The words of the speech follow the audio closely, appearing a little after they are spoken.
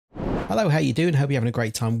Hello, how you doing? Hope you're having a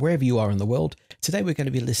great time wherever you are in the world. Today we're going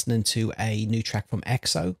to be listening to a new track from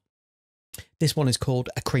EXO. This one is called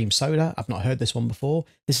A Cream Soda. I've not heard this one before.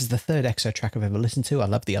 This is the third EXO track I've ever listened to. I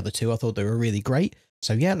love the other two. I thought they were really great.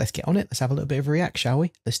 So yeah, let's get on it. Let's have a little bit of a react, shall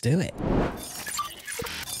we? Let's do it.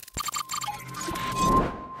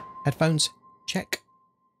 Headphones, check.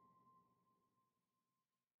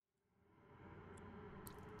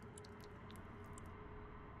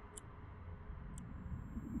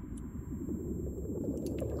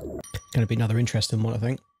 Going to be another interesting one, I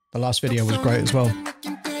think. The last video was great as well.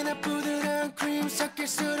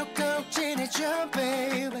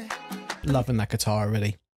 Loving that guitar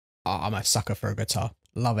already. Oh, I'm a sucker for a guitar.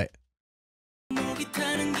 Love it.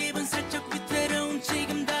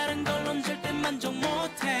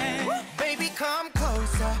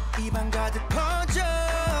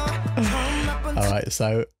 Alright,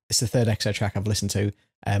 so it's the third EXO track I've listened to,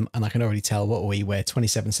 and I can already tell we're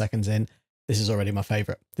 27 seconds in. This is already my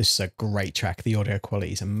favourite. This is a great track. The audio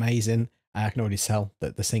quality is amazing. I can already tell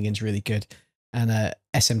that the singing's really good. And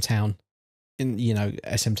SM Town,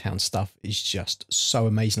 SM Town stuff is just so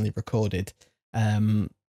amazingly recorded.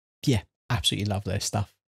 Yeah, absolutely love their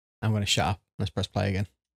stuff. I'm going to shut up. Let's press play again.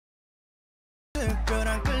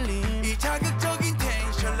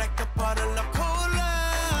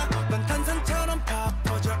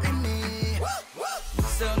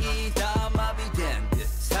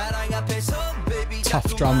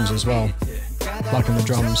 Tough drums as well, liking the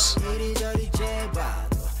drums.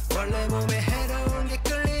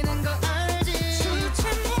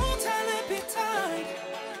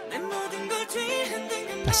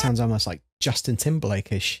 That sounds almost like Justin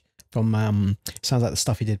Timberlake-ish from, sounds like the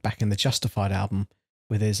stuff he did back in the Justified album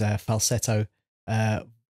with his falsetto,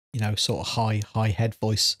 sort of high head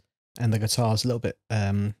voice, and the guitar's a little bit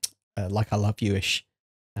like I Love You-ish.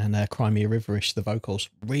 And Cry Me a River-ish, the vocals,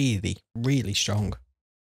 really, really strong.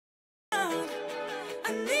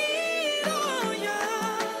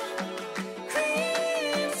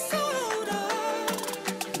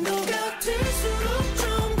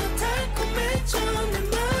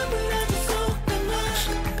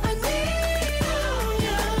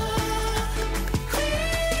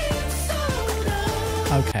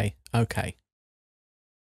 Okay.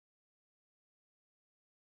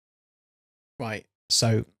 Right.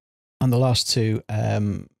 So on the last two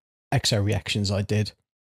EXO reactions I did,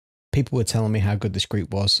 people were telling me how good this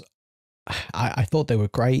group was. I thought they were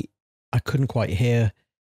great. I couldn't quite hear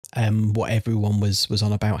what everyone was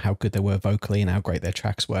on about, how good they were vocally and how great their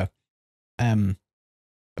tracks were.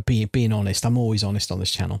 Being honest, I'm always honest on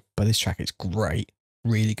this channel, but this track is great,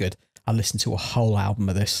 really good. I listened to a whole album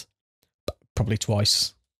of this, probably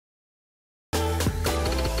twice.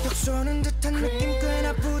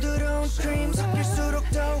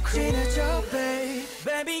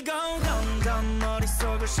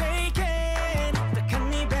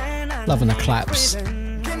 Loving the claps.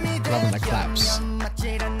 Loving the claps.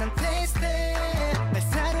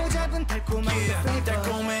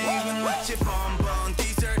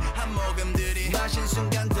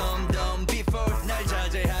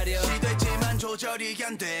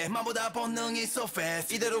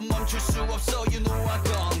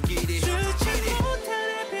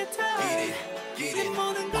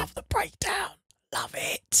 Love the breakdown. Love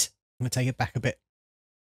it. I'm going to take it back a bit.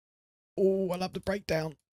 Oh, I love the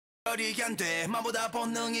breakdown. Right,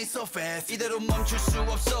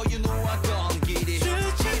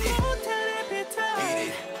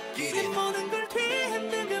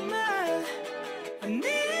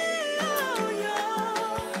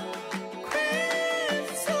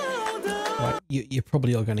 you're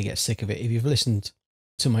probably all going to get sick of it. If you've listened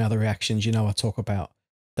to my other reactions, you know I talk about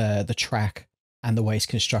the track and the way it's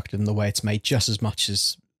constructed and the way it's made just as much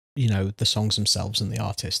as, the songs themselves and the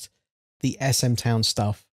artist. The SM Town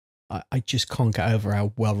stuff, I just can't get over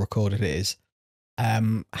how well recorded it is,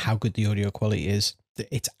 how good the audio quality is.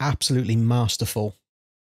 It's absolutely masterful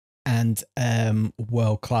and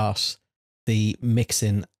world class. The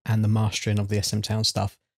mixing and the mastering of the SM Town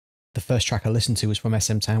stuff. The first track I listened to was from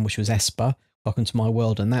SM Town, which was Esper, Welcome to My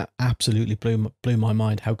World, and that absolutely blew my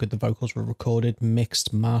mind how good the vocals were recorded,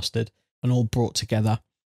 mixed, mastered, and all brought together.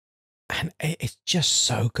 And it's just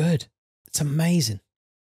so good. It's amazing.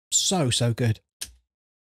 So good.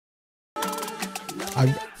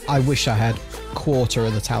 I wish I had a quarter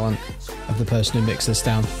of the talent of the person who mixed this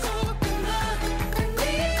down.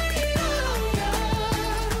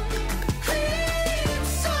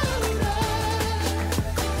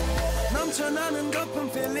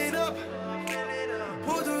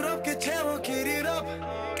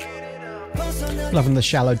 Loving the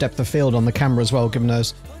shallow depth of field on the camera as well, giving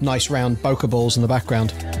those nice round bokeh balls in the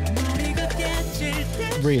background.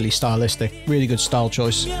 really stylistic, really good style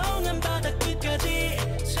choice.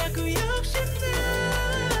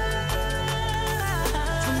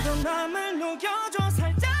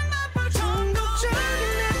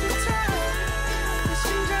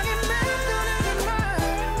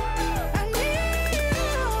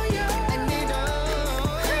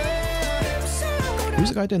 Who's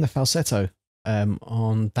the guy doing the falsetto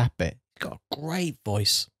on that bit? He's got a great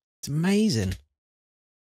voice. It's amazing.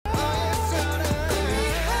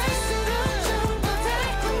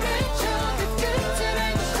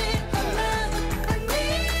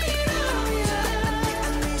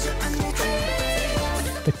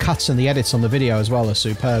 The cuts and the edits on the video as well are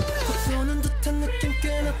superb.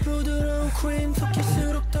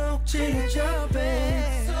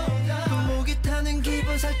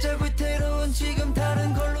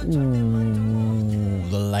 Ooh,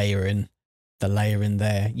 the layering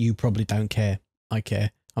there. You probably don't care. I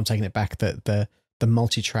care. I'm taking it back. The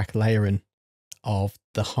multi-track layering of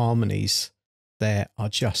the harmonies there are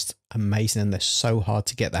just amazing, and they're so hard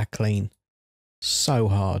to get that clean. So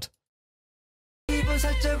hard.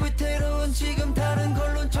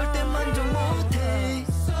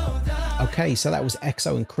 Okay, so that was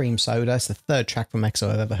EXO and Cream Soda. It's the third track from EXO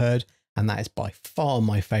I've ever heard, and that is by far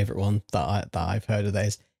my favourite one that I've heard of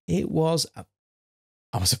theirs. It was...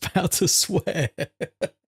 I was about to swear.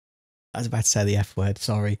 I was about to say the F word,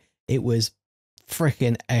 sorry. It was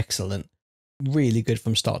freaking excellent. Really good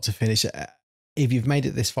from start to finish. If you've made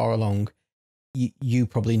it this far along, you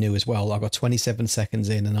probably knew as well. I got 27 seconds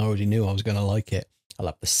in and I already knew I was going to like it. I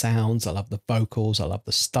love the sounds, I love the vocals, I love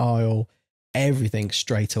the style, everything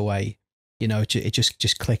straight away. You know, it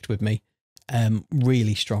just clicked with me.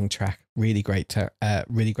 Really strong track, really great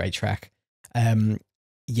track.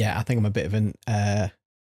 Yeah, I think I'm a bit of an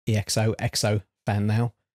EXO fan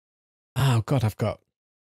now. Oh God, I've got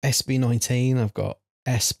SB19, I've got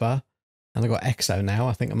Espa, and I've got EXO now.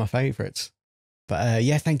 I think are my favourites. But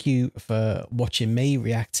yeah, thank you for watching me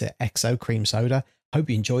react to EXO Cream Soda. Hope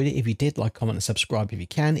you enjoyed it. If you did, like, comment and subscribe if you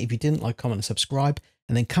can. If you didn't, like, comment and subscribe,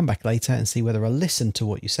 and then come back later and see whether I listened to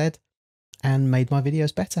what you said and made my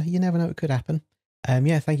videos better. You never know, it could happen.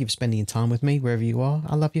 Yeah, thank you for spending time with me wherever you are.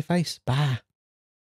 I love your face. Bye.